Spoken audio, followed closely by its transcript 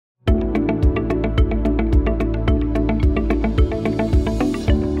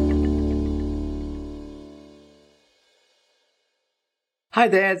Hi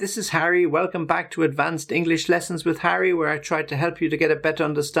there, this is Harry. Welcome back to Advanced English Lessons with Harry, where I try to help you to get a better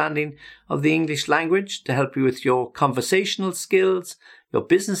understanding of the English language, to help you with your conversational skills, your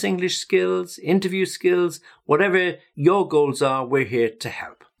business English skills, interview skills, whatever your goals are, we're here to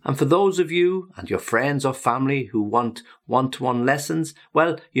help. And for those of you and your friends or family who want one-to-one lessons,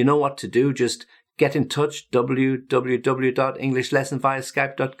 well, you know what to do. Just get in touch,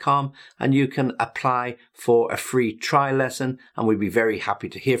 www.englishlessonviaskype.com, and you can apply for a free trial lesson, and we'd be very happy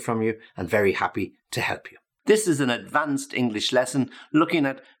to hear from you and very happy to help you. This is an advanced English lesson looking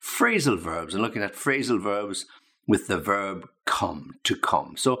at phrasal verbs and looking at phrasal verbs with the verb come, to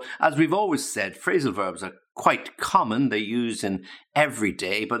come. So as we've always said, phrasal verbs are quite common. They're used in every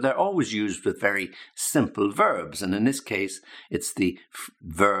day, but they're always used with very simple verbs. And in this case, it's the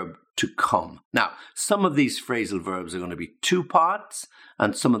verb to come. Now, some of these phrasal verbs are going to be 2 parts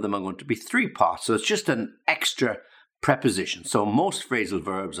and some of them are going to be 3 parts. So it's just an extra preposition. So most phrasal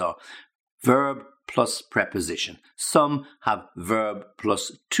verbs are verb plus preposition. Some have verb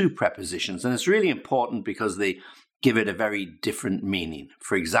plus 2 prepositions. And it's really important because they give it a very different meaning.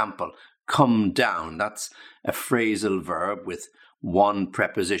 For example, come down, that's a phrasal verb with 1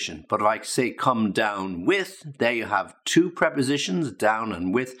 preposition. But if I say come down with, there you have 2 prepositions, down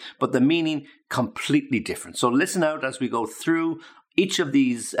and with, but the meaning completely different. So listen out as we go through each of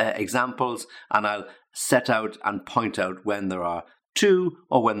these examples, and I'll set out and point out when there are 2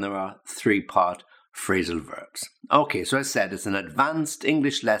 or when there are 3-part phrasal verbs. Okay, so as I said, it's an advanced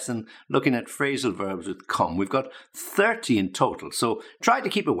English lesson looking at phrasal verbs with come. We've got 30 in total, so try to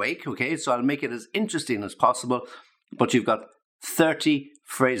keep awake, okay? So I'll make it as interesting as possible, but you've got 30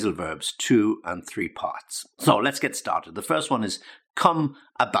 phrasal verbs, 2 and 3 parts. So let's get started. The first one is come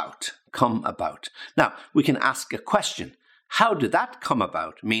about, come about. Now, we can ask a question. How did that come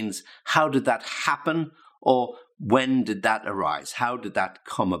about? Means how did that happen, or when did that arise? How did that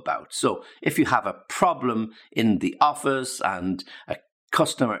come about? So if you have a problem in the office and a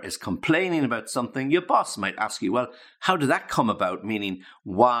customer is complaining about something, your boss might ask you, well, how did that come about? Meaning,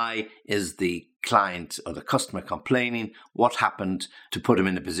 why is the client or the customer complaining? What happened to put him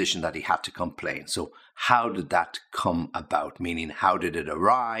in a position that he had to complain? So how did that come about? Meaning, how did it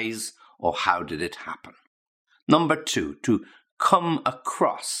arise or how did it happen? Number 2, to come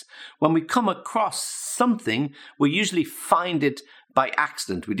across. When we come across something, we usually find it by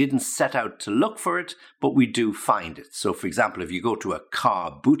accident. We didn't set out to look for it, but we do find it. So, for example, if you go to a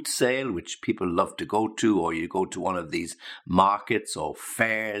car boot sale, which people love to go to, or you go to one of these markets or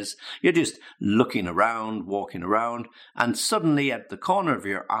fairs, you're just looking around, walking around, and suddenly at the corner of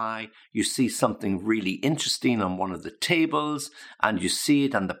your eye, you see something really interesting on one of the tables, and you see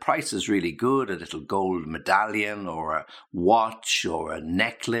it, and the price is really good, a little gold medallion, or a watch, or a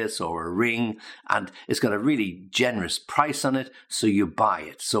necklace, or a ring, and it's got a really generous price on it, so you buy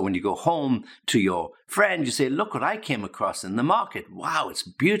it. So when you go home to your friend, you say, look what I came across in the market. Wow, it's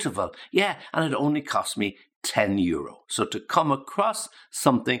beautiful. Yeah, and it only cost me €10. So to come across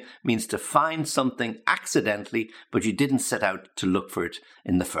something means to find something accidentally, but you didn't set out to look for it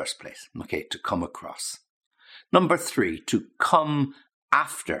in the first place. Okay, to come across. Number 3, to come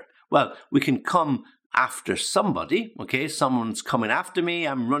after. Well, we can come after somebody, okay? Someone's coming after me,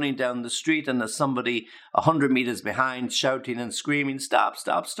 I'm running down the street and there's somebody 100 meters behind shouting and screaming, stop,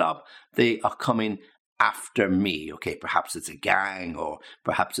 stop, stop. They are coming after me, okay? Perhaps it's a gang, or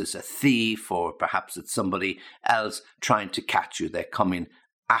perhaps it's a thief, or perhaps it's somebody else trying to catch you. They're coming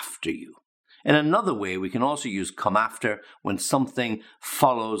after you. In another way, we can also use come after when something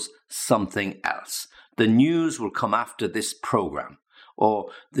follows something else. The news will come after this program,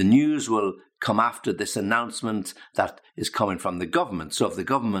 or the news will come after this announcement that is coming from the government. So if the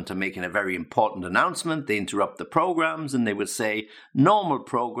government are making a very important announcement, they interrupt the programs and they will say normal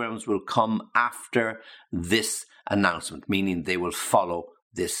programs will come after this announcement, meaning they will follow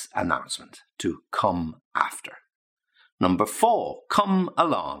this announcement. To come after. Number 4, come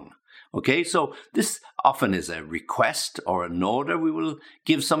along. Okay, so this often is a request or an order. We will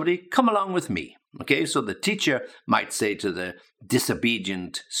give somebody, come along with me. Okay, so the teacher might say to the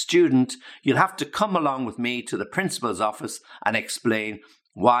disobedient student, you'll have to come along with me to the principal's office and explain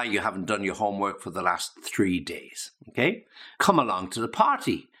why you haven't done your homework for the last 3 days. Okay, come along to the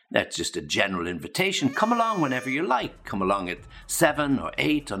party. That's just a general invitation. Come along whenever you like. Come along at 7 or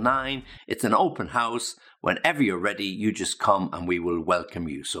 8 or 9. It's an open house. Whenever you're ready, you just come and we will welcome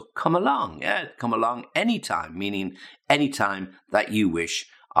you. So come along. Yeah, come along anytime, meaning anytime that you wish.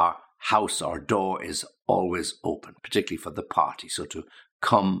 Our house or door is always open, particularly for the party. So to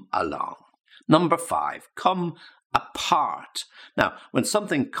come along. Number 5, come apart. Now, when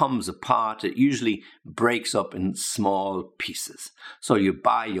something comes apart, it usually breaks up in small pieces. So you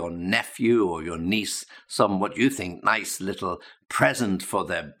buy your nephew or your niece some, what you think, nice little present for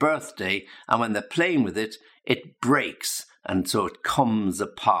their birthday, and when they're playing with it, it breaks. And so it comes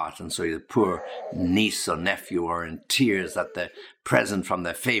apart. And so the poor niece or nephew are in tears that the present from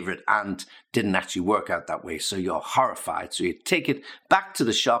their favorite aunt didn't actually work out that way. So you're horrified. So you take it back to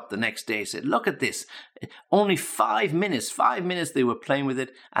the shop the next day and say, look at this. Only 5 minutes they were playing with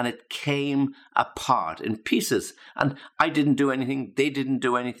it, and it came apart in pieces. And I didn't do anything. They didn't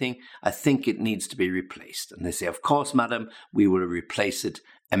do anything. I think it needs to be replaced. And they say, of course, madam, we will replace it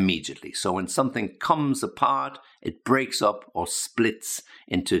immediately. So when something comes apart, it breaks up or splits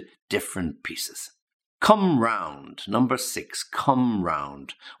into different pieces. Come round. Number 6, come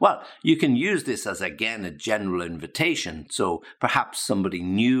round. Well, you can use this as, again, a general invitation. So perhaps somebody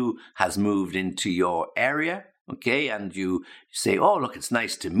new has moved into your area, okay, and you say, oh, look, it's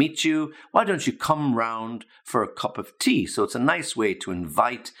nice to meet you. Why don't you come round for a cup of tea? So it's a nice way to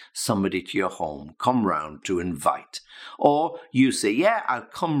invite somebody to your home. Come round, to invite. Or you say, yeah, I'll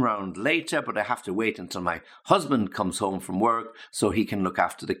come round later, but I have to wait until my husband comes home from work so he can look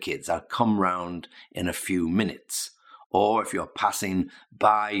after the kids. I'll come round in a few minutes. Or if you're passing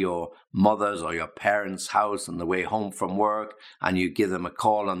by your mother's or your parents' house on the way home from work and you give them a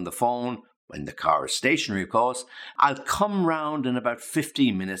call on the phone, when the car is stationary, of course, I'll come round in about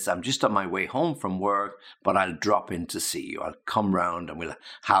 15 minutes. I'm just on my way home from work, but I'll drop in to see you. I'll come round and we'll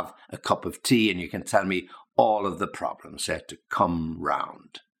have a cup of tea and you can tell me all of the problems. So to come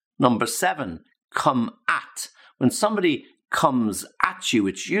round. Number 7, come at. When somebody comes at you,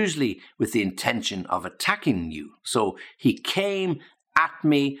 it's usually with the intention of attacking you. So he came at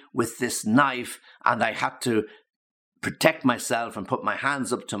me with this knife and I had to protect myself and put my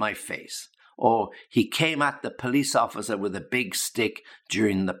hands up to my face. Or he came at the police officer with a big stick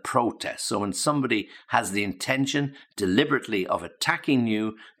during the protest. So when somebody has the intention deliberately of attacking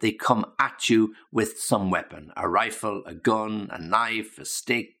you, they come at you with some weapon, a rifle, a gun, a knife, a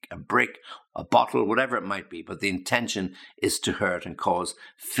stick, a brick, a bottle, whatever it might be. But the intention is to hurt and cause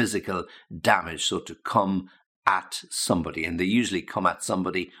physical damage. So to come at somebody, and they usually come at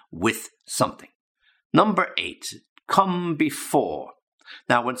somebody with something. Number 8, come before.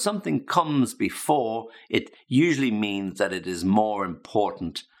 Now, when something comes before, it usually means that it is more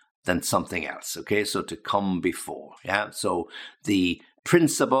important than something else, okay? So to come before, yeah? So the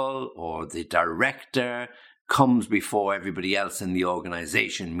principal or the director comes before everybody else in the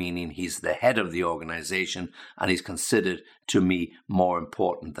organization, meaning he's the head of the organization and he's considered to me more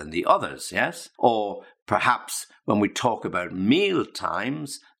important than the others, yes? Or perhaps when we talk about meal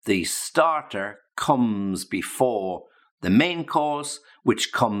times, the starter comes before the main course,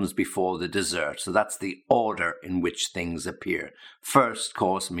 which comes before the dessert. So that's the order in which things appear. First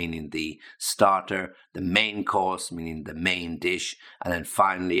course, meaning the starter, the main course, meaning the main dish, and then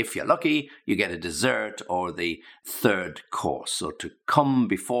finally, if you're lucky, you get a dessert or the third course. So to come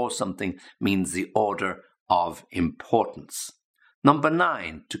before something means the order of importance. Number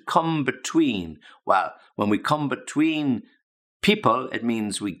 9, to come between. Well, when we come between people, it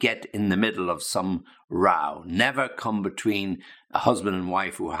means we get in the middle of some row. Never come between a husband and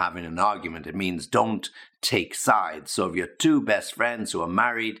wife who are having an argument. It means don't take sides. So if your two best friends who are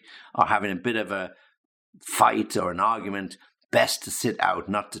married are having a bit of a fight or an argument, best to sit out,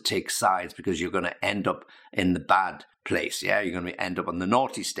 not to take sides, because you're going to end up in the bad place. Yeah, you're going to end up on the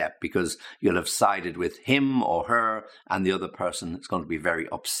naughty step because you'll have sided with him or her and the other person is going to be very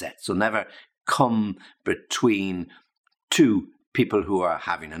upset. So never come between two people who are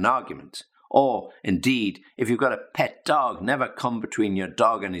having an argument. Or indeed, if you've got a pet dog, never come between your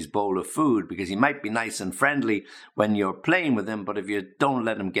dog and his bowl of food, because he might be nice and friendly when you're playing with him, but if you don't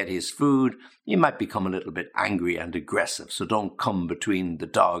let him get his food, he might become a little bit angry and aggressive. So don't come between the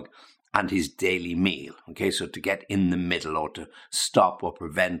dog and his daily meal. Okay, so to get in the middle or to stop or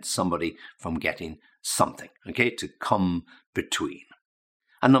prevent somebody from getting something. Okay, to come between.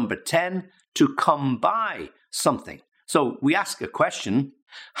 And number 10, to come by something. So we ask a question,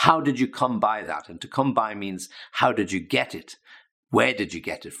 how did you come by that? And to come by means, how did you get it? Where did you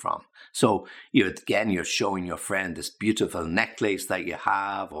get it from? So you're showing your friend this beautiful necklace that you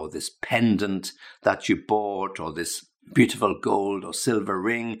have, or this pendant that you bought, or this beautiful gold or silver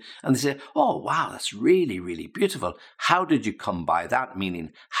ring. And they say, oh, wow, that's really, really beautiful. How did you come by that?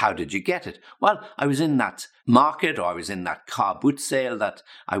 Meaning, how did you get it? Well, I was in that market, or I was in that car boot sale that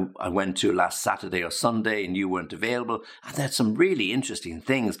I went to last Saturday or Sunday and you weren't available. And they had some really interesting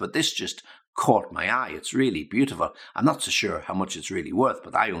things, but this just caught my eye. It's really beautiful. I'm not so sure how much it's really worth,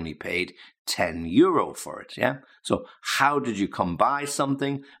 but I only paid €10 for it. Yeah. So how did you come by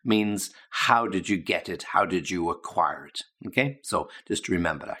something means how did you get it? How did you acquire it? Okay. So just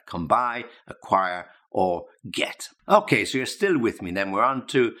remember that. Come by, acquire, or get. Okay, so you're still with me. Then we're on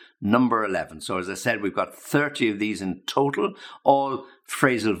to number 11. So as I said, we've got 30 of these in total, all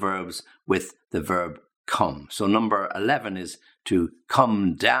phrasal verbs with the verb come. So number 11 is to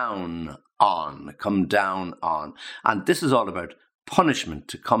come down on, come down on. And this is all about punishment.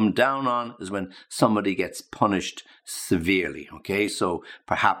 To come down on is when somebody gets punished severely. Okay, so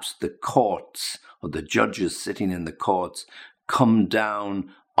perhaps the courts or the judges sitting in the courts come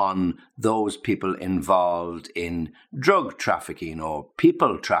down on those people involved in drug trafficking or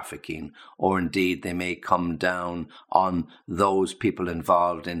people trafficking, or indeed they may come down on those people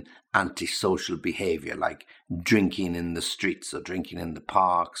involved in antisocial behavior like drinking in the streets or drinking in the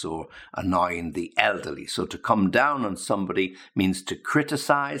parks or annoying the elderly. So to come down on somebody means to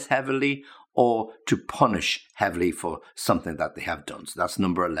criticize heavily or to punish heavily for something that they have done. So that's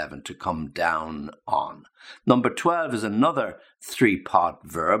number 11, to come down on. Number 12 is another 3-part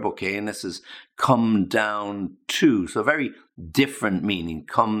verb, okay, and this is come down to. So very different meaning,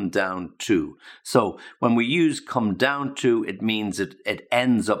 come down to. So when we use come down to, it means it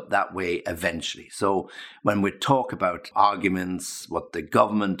ends up that way eventually. So when we talk about arguments, what the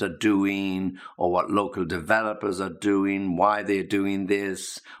government are doing, or what local developers are doing, why they're doing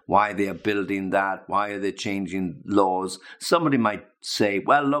this, why they are building that, why are they changing laws, somebody might say,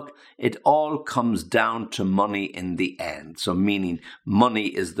 well, look, it all comes down to money in the end. So meaning money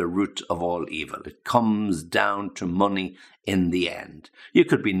is the root of all evil. It comes down to money in the end. You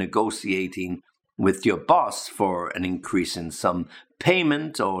could be negotiating with your boss for an increase in some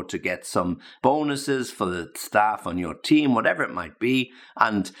payment or to get some bonuses for the staff on your team, whatever it might be,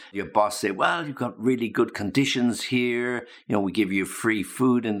 and your boss say, well, you've got really good conditions here, we give you free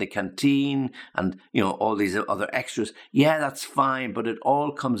food in the canteen and all these other extras. Yeah, that's fine, but it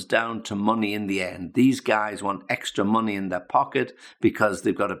all comes down to money in the end. These guys want extra money in their pocket because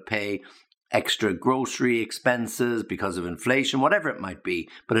they've got to pay extra grocery expenses because of inflation, whatever it might be,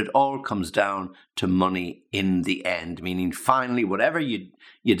 but it all comes down to money in the end, meaning finally, whatever you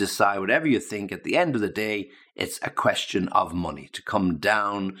decide, whatever you think, at the end of the day, it's a question of money, to come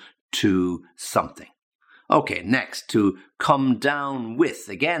down to something. Okay, next, to come down with.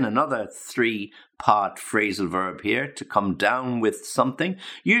 Again, another 3-part phrasal verb here, to come down with something.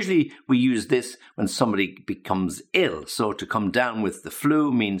 Usually we use this when somebody becomes ill. So to come down with the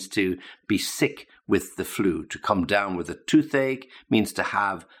flu means to be sick with the flu. To come down with a toothache means to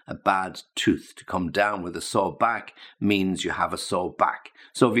have a bad tooth. To come down with a sore back means you have a sore back.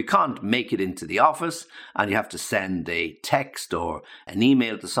 So if you can't make it into the office and you have to send a text or an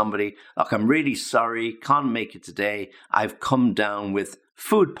email to somebody, look, I'm really sorry, can't make it today. I've come down with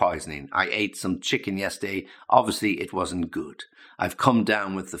food poisoning. I ate some chicken yesterday. Obviously, it wasn't good. I've come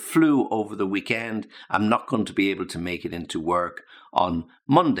down with the flu over the weekend. I'm not going to be able to make it into work on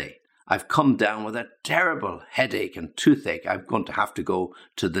Monday. I've come down with a terrible headache and toothache. I'm going to have to go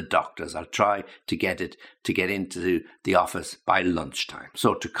to the doctors. I'll try to get into the office by lunchtime.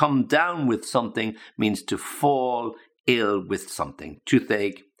 So to come down with something means to fall ill with something.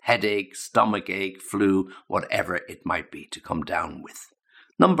 Toothache, headache, stomachache, flu, whatever it might be, to come down with.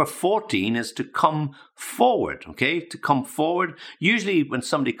 Number 14 is to come forward, okay? To come forward. Usually when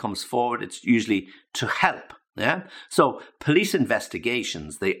somebody comes forward, it's usually to help. Yeah. So police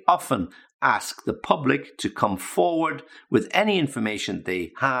investigations, they often ask the public to come forward with any information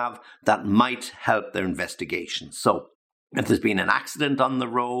they have that might help their investigation. So if there's been an accident on the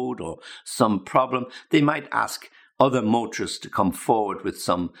road or some problem, they might ask other motorists to come forward with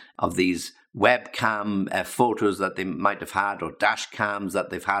some of these webcam photos that they might have had, or dash cams that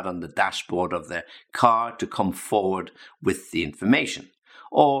they've had on the dashboard of their car, to come forward with the information.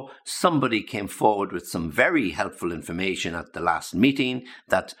 Or somebody came forward with some very helpful information at the last meeting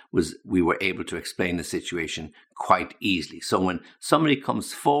we were able to explain the situation quite easily. So when somebody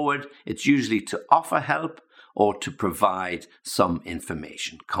comes forward, it's usually to offer help or to provide some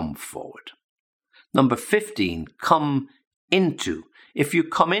information. Come forward. Number 15, come into. If you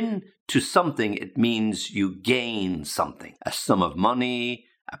come into something, it means you gain something, a sum of money,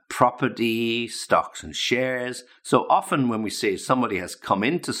 a property, stocks and shares. So often when we say somebody has come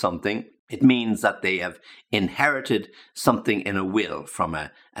into something, it means that they have inherited something in a will from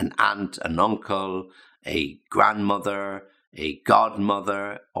an aunt, an uncle, a grandmother, a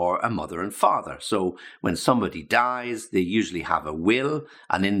godmother, or a mother and father. So when somebody dies, they usually have a will,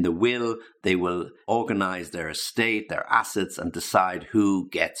 and in the will, they will organize their estate, their assets, and decide who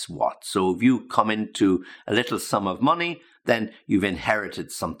gets what. So if you come into a little sum of money, then you've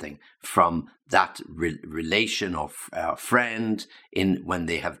inherited something from that relation or friend when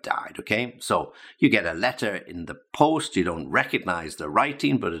they have died, okay? So you get a letter in the post, you don't recognize the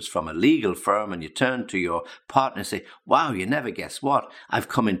writing, but it's from a legal firm, and you turn to your partner and say, wow, you never guess what? I've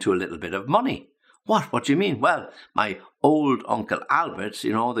come into a little bit of money. What do you mean? Well, my old Uncle Albert,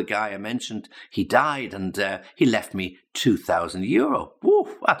 the guy I mentioned, he died and he left me €2,000.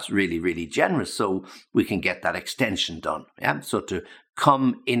 Woo, that's really, really generous. So we can get that extension done. Yeah. So to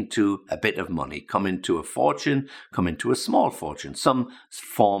come into a bit of money, come into a fortune, come into a small fortune, some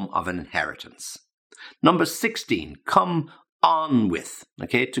form of an inheritance. Number 16, come on with.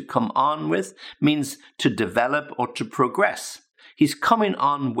 Okay, to come on with means to develop or to progress. He's coming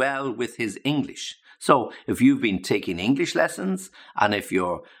on well with his English. So if you've been taking English lessons and if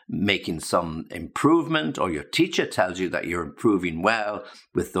you're making some improvement, or your teacher tells you that you're improving well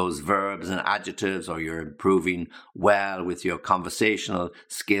with those verbs and adjectives, or you're improving well with your conversational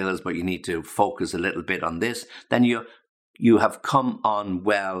skills, but you need to focus a little bit on this, then you have come on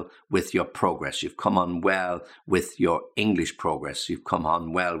well with your progress. You've come on well with your English progress. You've come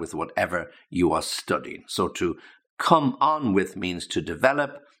on well with whatever you are studying. So to come on with means to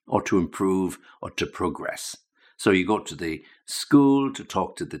develop or to improve or to progress. So you go to the school to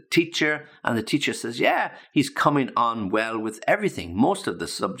talk to the teacher, and the teacher says, yeah, he's coming on well with everything. Most of the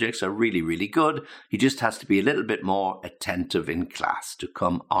subjects are really, really good. He just has to be a little bit more attentive in class to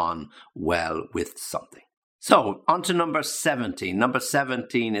come on well with something. So on to number 17. Number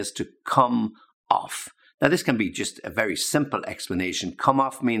 17 is to come off. Now this can be just a very simple explanation. Come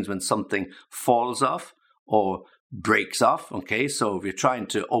off means when something falls off or breaks off, okay? So if you're trying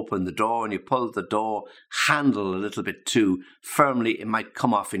to open the door and you pull the door handle a little bit too firmly, it might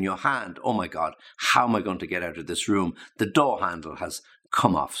come off in your hand. Oh my God, how am I going to get out of this room? The door handle has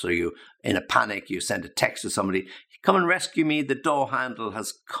come off. So you, in a panic, you send a text to somebody, come and rescue me, the door handle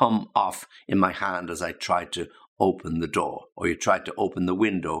has come off in my hand as I try to open the door. Or you try to open the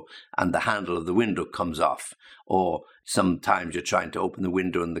window and the handle of the window comes off. Or sometimes you're trying to open the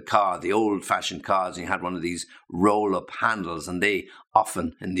window in the car, the old-fashioned cars, and you had one of these roll-up handles, and they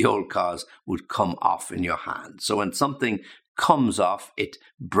often, in the old cars, would come off in your hand. So when something comes off, it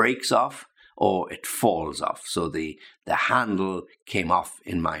breaks off or it falls off. So the handle came off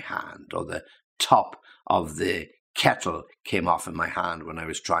in my hand, or the top of the kettle came off in my hand when I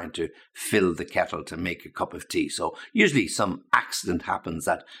was trying to fill the kettle to make a cup of tea. So usually some accident happens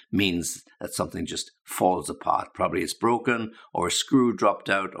that means that something just falls apart. Probably it's broken, or a screw dropped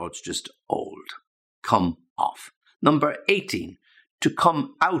out, or it's just old. Come off. Number 18, to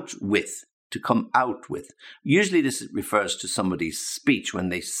come out with. To come out with. Usually this refers to somebody's speech when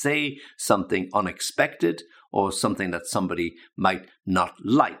they say something unexpected or something that somebody might not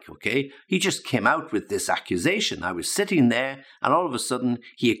like, okay? He just came out with this accusation. I was sitting there and all of a sudden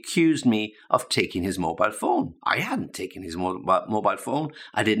he accused me of taking his mobile phone. I hadn't taken his mobile phone.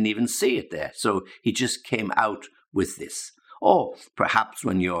 I didn't even see it there. So he just came out with this. Or perhaps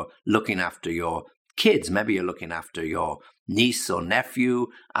when you're looking after your kids, maybe you're looking after your niece or nephew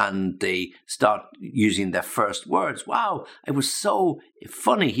and they start using their first words. Wow, it was so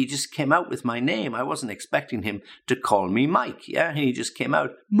funny. He just came out with my name. I wasn't expecting him to call me Mike. Yeah, and he just came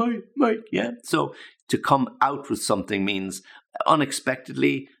out, Mike. Yeah. So to come out with something means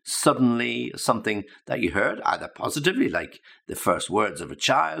unexpectedly, suddenly, something that you heard, either positively, like the first words of a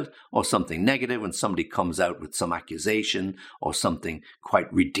child, or something negative when somebody comes out with some accusation or something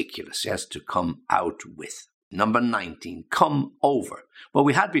quite ridiculous. Yes, to come out with. Number 19, come over. Well,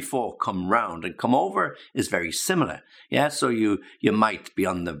 we had before come round, and come over is very similar. Yeah, so you might be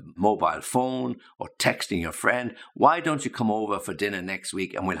on the mobile phone or texting your friend. Why don't you come over for dinner next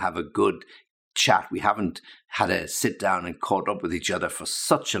week and we'll have a good chat? We haven't had a sit down and caught up with each other for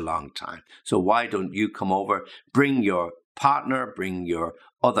such a long time. So why don't you come over, bring your partner, bring your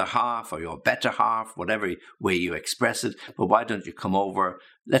other half or your better half, whatever way you express it. But why don't you come over,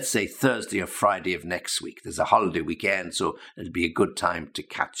 let's say Thursday or Friday of next week? There's a holiday weekend, so it'll be a good time to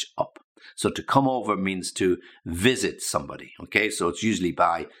catch up. So to come over means to visit somebody, okay? So it's usually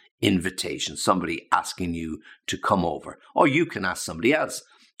by invitation, somebody asking you to come over. Or you can ask somebody else,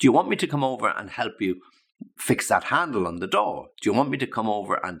 do you want me to come over and help you fix that handle on the door? Do you want me to come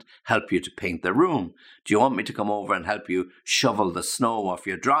over and help you to paint the room? Do you want me to come over and help you shovel the snow off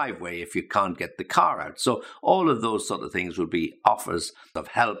your driveway if you can't get the car out? So all of those sort of things will be offers of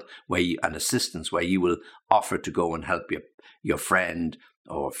help and assistance where you will offer to go and help your friend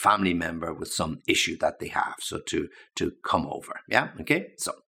or family member with some issue that they have. So to come over. Yeah. Okay.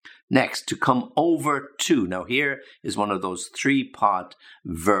 So next, to come over to. Now here is one of those 3-part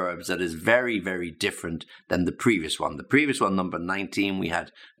verbs that is very, very different than the previous one. The previous one, number 19, we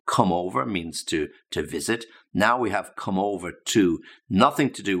had come over, means to visit. Now we have come over to, nothing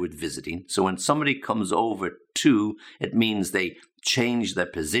to do with visiting. So when somebody comes over to, it means they change their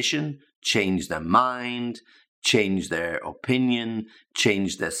position, change their mind, change their opinion,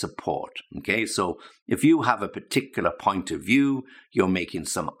 change their support. Okay, so if you have a particular point of view, you're making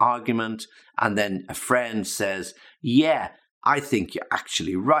some argument, and then a friend says, yeah, I think you're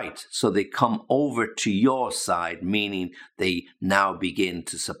actually right. So they come over to your side, meaning they now begin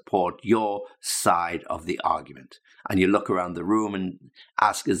to support your side of the argument. And you look around the room and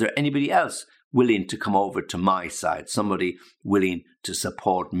ask, is there anybody else willing to come over to my side, somebody willing to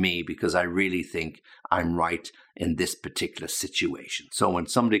support me because I really think I'm right in this particular situation? So when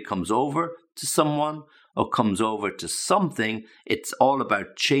somebody comes over to someone or comes over to something, it's all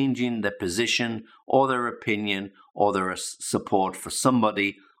about changing their position or their opinion or their support for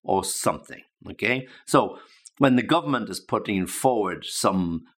somebody or something. Okay, so when the government is putting forward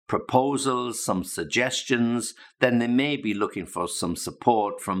some proposals, some suggestions, then they may be looking for some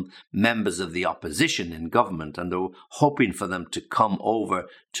support from members of the opposition in government, and they're hoping for them to come over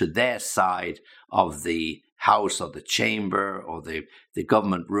to their side of the House or the chamber or the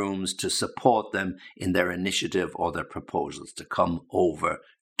government rooms to support them in their initiative or their proposals to come over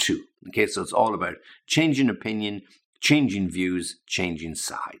to. Okay, so it's all about changing opinion, changing views, changing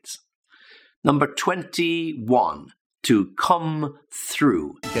sides. Number 21. To come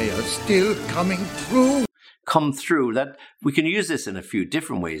through. They are still coming through. Come through. That we can use this in a few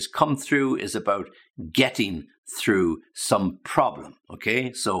different ways. Come through is about getting through some problem.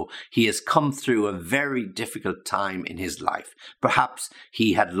 Okay, so he has come through a very difficult time in his life. Perhaps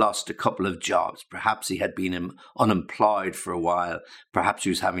he had lost a couple of jobs. Perhaps he had been unemployed for a while. Perhaps he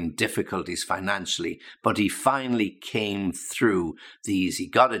was having difficulties financially. But he finally came through these. He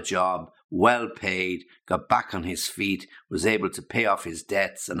got a job, well paid, got back on his feet, was able to pay off his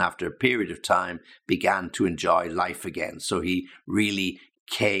debts, and after a period of time began to enjoy life again. So he really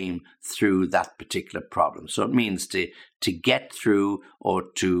came through that particular problem. So it means to get through or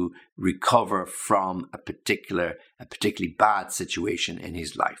to recover from a particularly bad situation in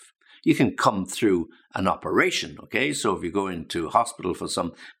his life. You can come through an operation, okay? So if you go into hospital for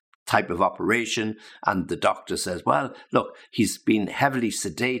some type of operation and the doctor says, well, look, he's been heavily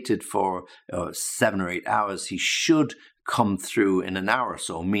sedated for 7 or 8 hours. He should come through in an hour or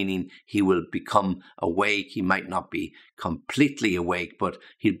so, meaning he will become awake. He might not be completely awake, but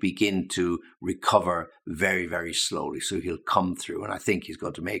he'll begin to recover very, very slowly. So he'll come through, and I think he's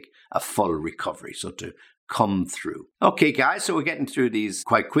going to make a full recovery. So to come through. Okay, guys, so we're getting through these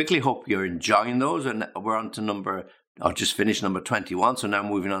quite quickly. Hope you're enjoying those, and we're on to I'll just finish number 21, so now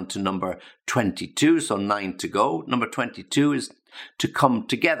moving on to number 22, so 9 to go. Number 22 is to come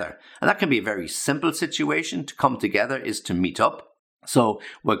together. And that can be a very simple situation. To come together is to meet up. So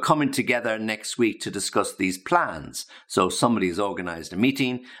we're coming together next week to discuss these plans. So somebody's organized a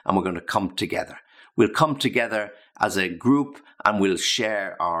meeting and we're going to come together. We'll come together as a group and we'll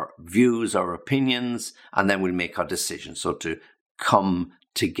share our views, our opinions, and then we'll make our decisions. So to come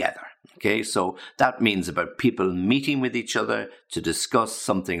together. Okay, so that means about people meeting with each other to discuss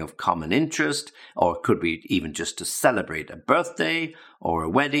something of common interest, or it could be even just to celebrate a birthday or a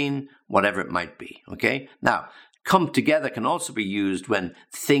wedding, whatever it might be. Okay, now come together can also be used when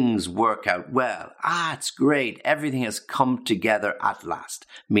things work out well. It's great. Everything has come together at last,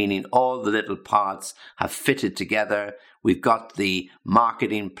 meaning all the little parts have fitted together. We've got the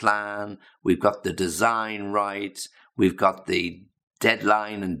marketing plan. We've got the design right. We've got the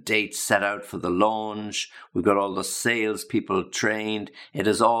deadline and date set out for the launch. We've got all the sales people trained. It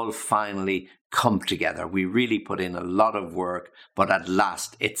has all finally come together. We really put in a lot of work, but at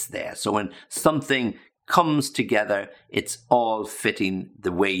last it's there. So when something comes together, it's all fitting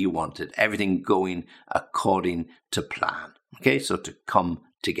the way you want it. Everything going according to plan. Okay, so to come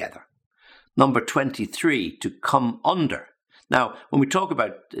together. Number 23, to come under. Now, when we talk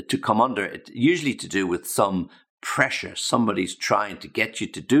about to come under, it's usually to do with some pressure. Somebody's trying to get you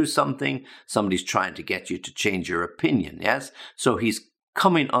to do something. Somebody's trying to get you to change your opinion. Yes. So he's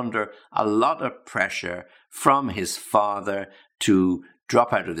coming under a lot of pressure from his father to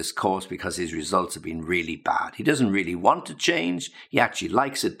drop out of this course because his results have been really bad. He doesn't really want to change. He actually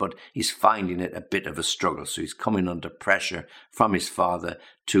likes it, but he's finding it a bit of a struggle. So he's coming under pressure from his father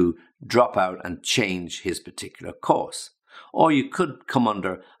to drop out and change his particular course. Or you could come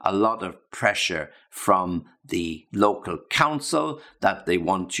under a lot of pressure from the local council that they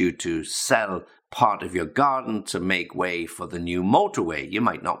want you to sell part of your garden to make way for the new motorway. You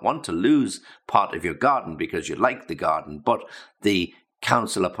might not want to lose part of your garden because you like the garden, but the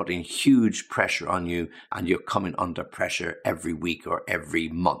council are putting huge pressure on you and you're coming under pressure every week or every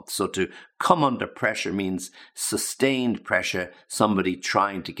month. So to come under pressure means sustained pressure, somebody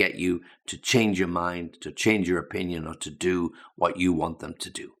trying to get you to change your mind, to change your opinion, or to do what you want them to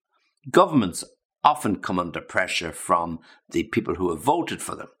do. Governments often come under pressure from the people who have voted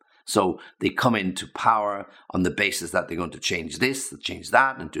for them. So they come into power on the basis that they're going to change this, change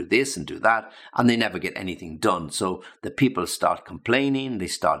that, and do this and do that, and they never get anything done. So the people start complaining, they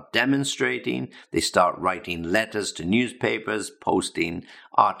start demonstrating, they start writing letters to newspapers, posting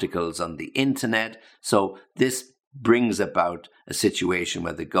articles on the internet. So this brings about a situation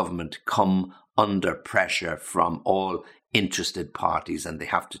where the government come under pressure from all interested parties, and they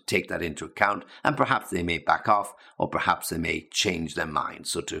have to take that into account, and perhaps they may back off, or perhaps they may change their mind.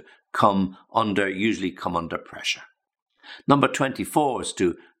 So to usually come under pressure. Number 24 is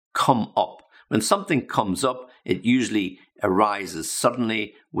to come up. When something comes up, it usually arises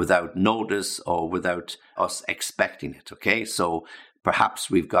suddenly without notice or without us expecting it, okay? So perhaps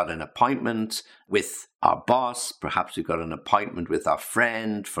we've got an appointment with our boss. Perhaps we've got an appointment with our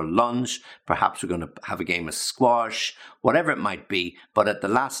friend for lunch. Perhaps we're going to have a game of squash, whatever it might be. But at the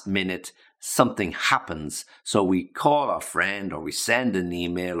last minute, something happens. So we call our friend, or we send an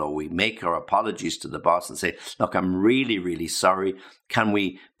email, or we make our apologies to the boss and say, look, I'm really, really sorry. Can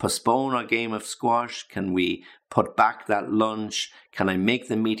we postpone our game of squash? Can we put back that lunch? Can I make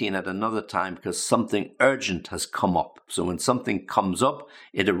the meeting at another time because something urgent has come up? So when something comes up,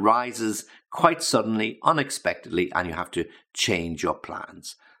 it arises quite suddenly, unexpectedly, and you have to change your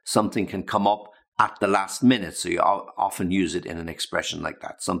plans. Something can come up at the last minute, so you often use it in an expression like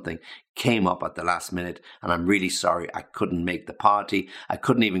that. Something came up at the last minute, and I'm really sorry I couldn't make the party. I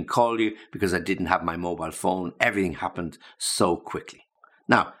couldn't even call you because I didn't have my mobile phone. Everything happened so quickly.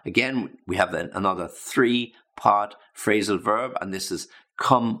 Now, again, we have another 3-part phrasal verb, and this is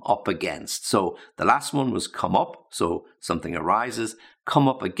come up against. So the last one was come up, so something arises. Come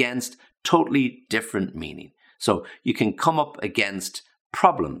up against, totally different meaning. So you can come up against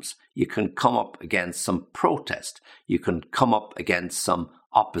problems. You can come up against some protest. You can come up against some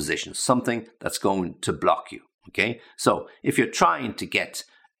opposition, something that's going to block you. Okay, so if you're trying to get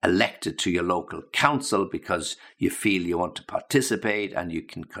elected to your local council because you feel you want to participate and you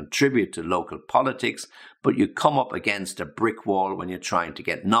can contribute to local politics, but you come up against a brick wall when you're trying to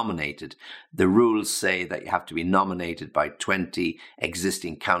get nominated. The rules say that you have to be nominated by 20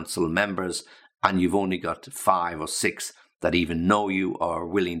 existing council members, and you've only got 5 or 6 that even know you or are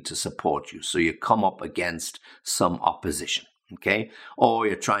willing to support you. So you come up against some opposition. Okay, or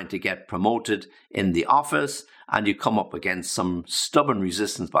you're trying to get promoted in the office and you come up against some stubborn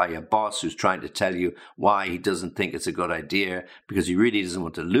resistance by your boss who's trying to tell you why he doesn't think it's a good idea, because he really doesn't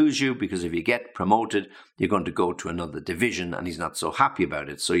want to lose you, because if you get promoted, you're going to go to another division and he's not so happy about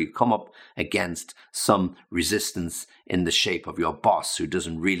it. So you come up against some resistance in the shape of your boss who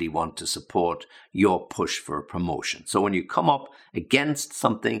doesn't really want to support your push for a promotion. So when you come up against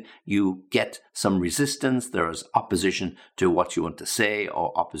something, you get some resistance. There is opposition to what you want to say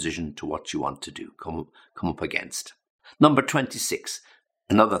or opposition to what you want to do. Come up against. Number 26,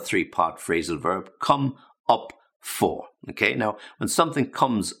 another 3-part phrasal verb, come up for. Okay, now when something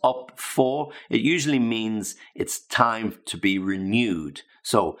comes up for, it usually means it's time to be renewed.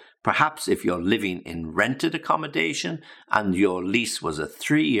 So perhaps if you're living in rented accommodation and your lease was a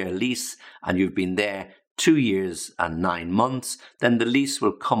 3-year lease and you've been there 2 years and 9 months, then the lease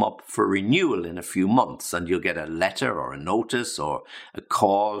will come up for renewal in a few months, and you'll get a letter or a notice or a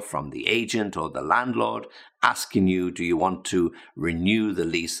call from the agent or the landlord asking you, do you want to renew the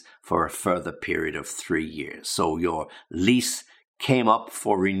lease for a further period of 3 years? So your lease came up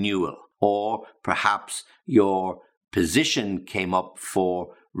for renewal, or perhaps your position came up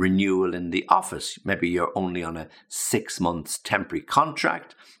for renewal in the office. Maybe you're only on a 6 months temporary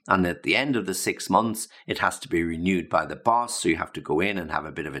contract, and at the end of the 6 months, it has to be renewed by the boss. So you have to go in and have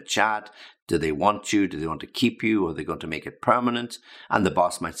a bit of a chat, Do they want you? Do they want to keep you? Or are they going to make it permanent? And the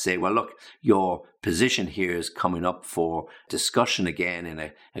boss might say, well, look, your position here is coming up for discussion again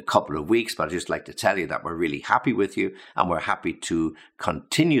in a couple of weeks, but I'd just like to tell you that we're really happy with you and we're happy to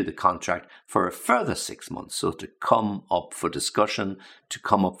continue the contract for a further 6 months. So to come up for discussion, to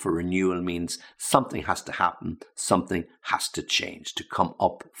come up for renewal means something has to happen, something has to change. To come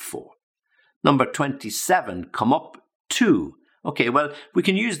up for. Number 27, come up to. Okay, well, we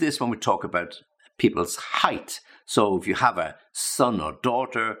can use this when we talk about people's height. So if you have a son or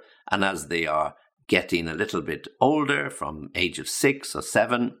daughter, and as they are getting a little bit older, from age of 6 or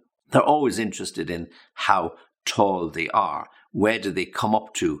 7, they're always interested in how tall they are. Where do they come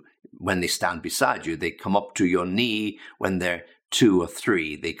up to when they stand beside you? They come up to your knee when they're 2 or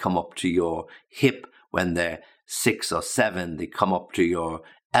 3. They come up to your hip when they're 6 or 7. They come up to your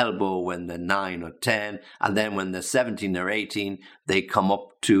elbow when they're 9 or 10, and then when they're 17 or 18, they come up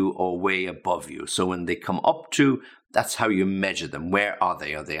to or way above you. So when they come up to, that's how you measure them. Where are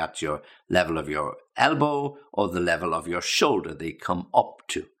they? Are they at your level of your elbow or the level of your shoulder? They come up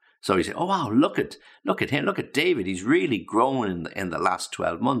to. So you say, oh, wow, look at him. Look at David. He's really grown in the last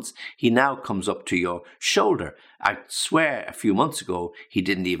 12 months. He now comes up to your shoulder. I swear a few months ago, he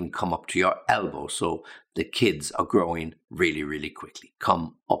didn't even come up to your elbow. So the kids are growing really, really quickly.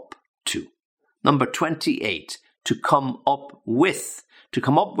 Come up to. Number 28, to come up with. To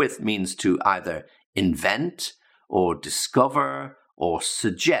come up with means to either invent or discover or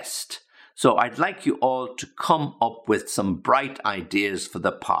suggest. So I'd like you all to come up with some bright ideas for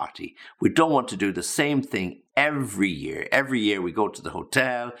the party. We don't want to do the same thing every year. Every year we go to the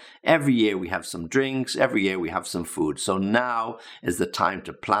hotel. Every year we have some drinks. Every year we have some food. So now is the time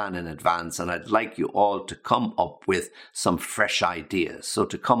to plan in advance. And I'd like you all to come up with some fresh ideas. So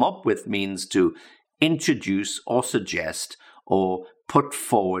to come up with means to introduce or suggest or put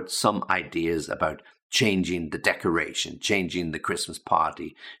forward some ideas about changing the decoration, changing the Christmas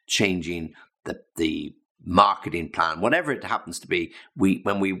party, changing the marketing plan, whatever it happens to be.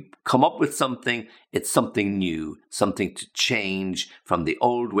 When we come up with something, it's something new, something to change from the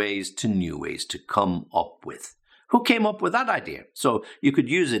old ways to new ways, to come up with. Who came up with that idea? So you could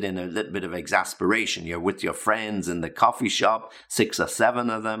use it in a little bit of exasperation. You're with your friends in the coffee shop, 6 or 7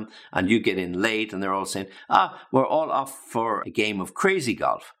 of them, and you get in late and they're all saying, we're all off for a game of crazy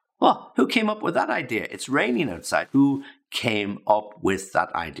golf. Well, who came up with that idea? It's raining outside. Who came up with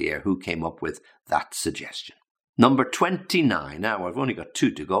that idea? Who came up with that suggestion? Number 29. Now, I've only got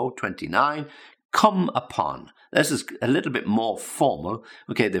 2 to go. 29. Come upon. This is a little bit more formal.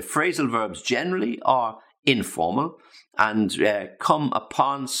 Okay, the phrasal verbs generally are informal, and come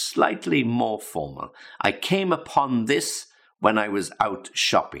upon slightly more formal. I came upon this when I was out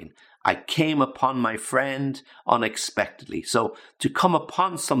shopping. I came upon my friend unexpectedly. So to come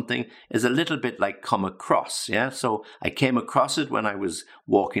upon something is a little bit like come across. Yeah. So I came across it when I was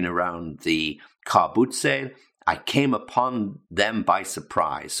walking around the car boot sale. I came upon them by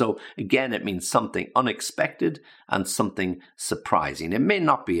surprise. So again, it means something unexpected and something surprising. It may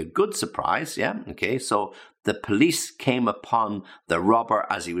not be a good surprise. Yeah. Okay. So the police came upon the robber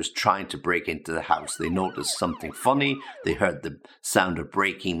as he was trying to break into the house. They noticed something funny. They heard the sound of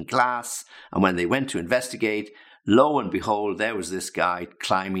breaking glass. And when they went to investigate, lo and behold, there was this guy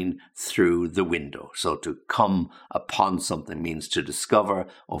climbing through the window. So to come upon something means to discover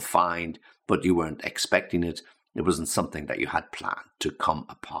or find, but you weren't expecting it. It wasn't something that you had planned to come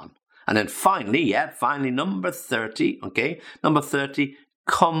upon. And then finally, number 30, okay? Number 30,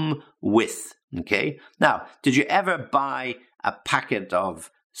 come with, okay? Now, did you ever buy a packet of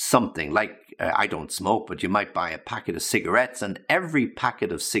something like, I don't smoke, but you might buy a packet of cigarettes, and every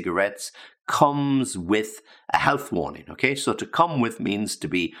packet of cigarettes comes with a health warning, okay? So to come with means to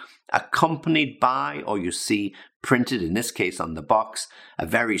be accompanied by, or you see printed, in this case on the box, a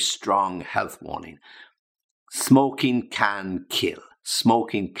very strong health warning. Smoking can kill.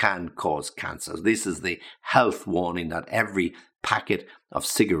 Smoking can cause cancer. This is the health warning that every packet of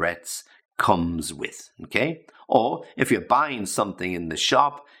cigarettes comes with, okay? Or if you're buying something in the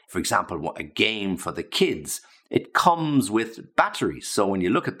shop, for example, a game for the kids, it comes with batteries. So when you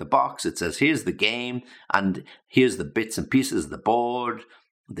look at the box, it says, here's the game, and here's the bits and pieces of the board,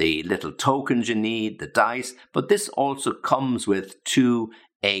 the little tokens you need, the dice, but this also comes with 2A1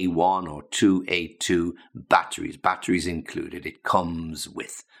 or 2A2 batteries included. It comes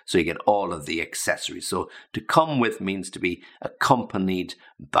with. So you get all of the accessories. So to come with means to be accompanied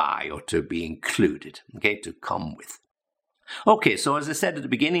by or to be included. Okay, to come with. Okay, so as I said at the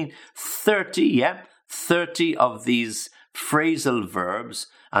beginning, 30 of these phrasal verbs,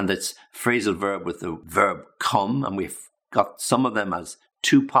 and that's phrasal verb with the verb come, and we've got some of them as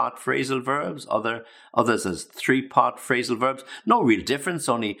 2-part phrasal verbs, others as 3-part phrasal verbs. No real difference,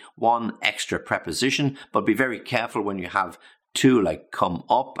 only one extra preposition, but be very careful when you have two, like come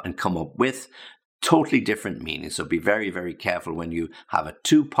up and come up with. Totally different meanings. So be very, very careful when you have a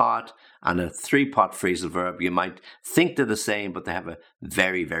 2-part and a 3-part phrasal verb. You might think they're the same, but they have a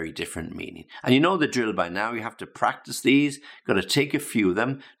very, very different meaning. And you know the drill by now. You have to practice these. You've got to take a few of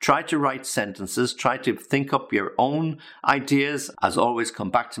them. Try to write sentences. Try to think up your own ideas. As always,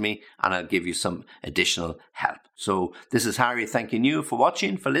 come back to me and I'll give you some additional help. So this is Harry thanking you for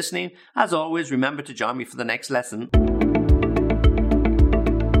watching, for listening. As always, remember to join me for the next lesson.